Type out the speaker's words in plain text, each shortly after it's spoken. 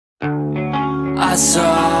I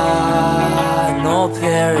saw no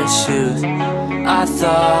parachute. I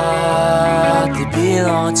thought they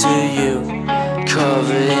belonged to you.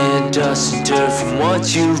 Covered in dust and dirt from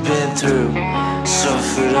what you've been through.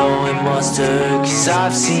 Suffered only mustard, cause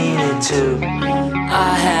I've seen it too.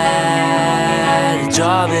 I had a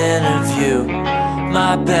job interview.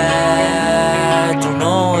 My bad, don't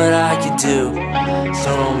know what I can do.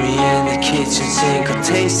 Throw me in the kitchen sink, I'll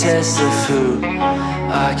taste test the food.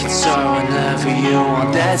 I can start whenever you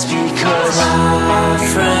want, that's because my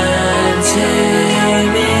friends hate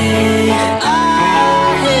me. I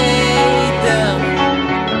hate them,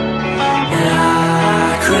 and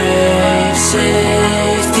I crave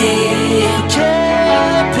safety.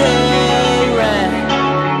 Can't pay rent,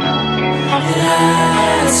 and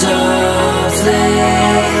as of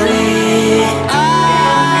lately I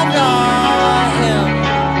know him,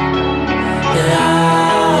 and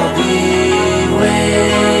I'll be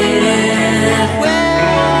waiting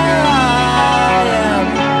where I am.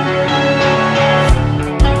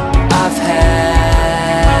 I've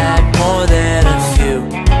had more than a few.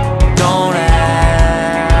 Don't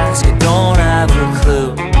ask, I don't have a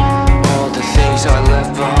clue. All the things I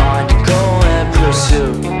left behind to go and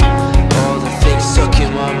pursue. All the things stuck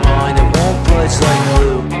in my mind that won't budge like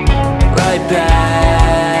glue. Right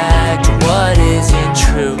back to what isn't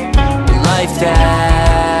true. A life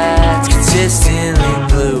that's consistently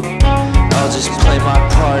blue. I'll just play my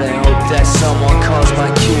part and hope that someone calls my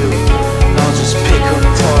cue. I'll just pick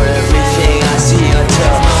apart everything I see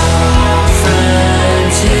until my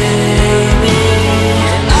friends hate me.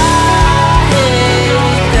 I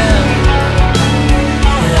hate them,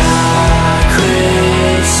 and I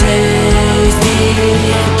crave safety.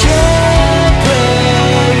 Can't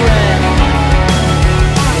pay rent,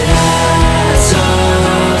 and as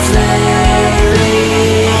of lately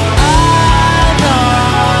I know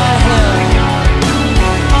him,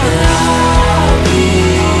 and I'll be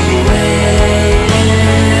waiting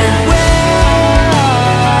where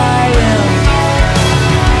I am.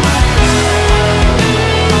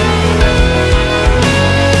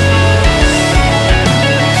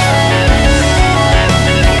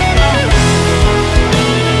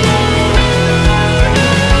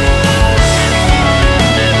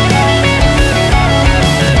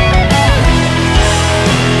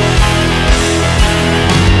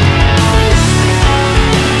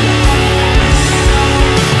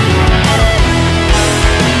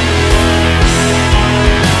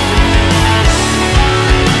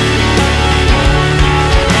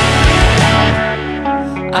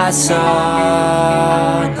 I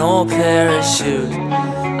saw no parachute.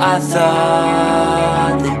 I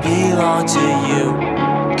thought they belonged to you.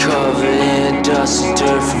 Covered in dust and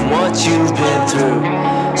dirt from what you've been through.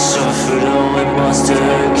 Suffered only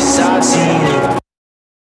mustard, cause I've seen it.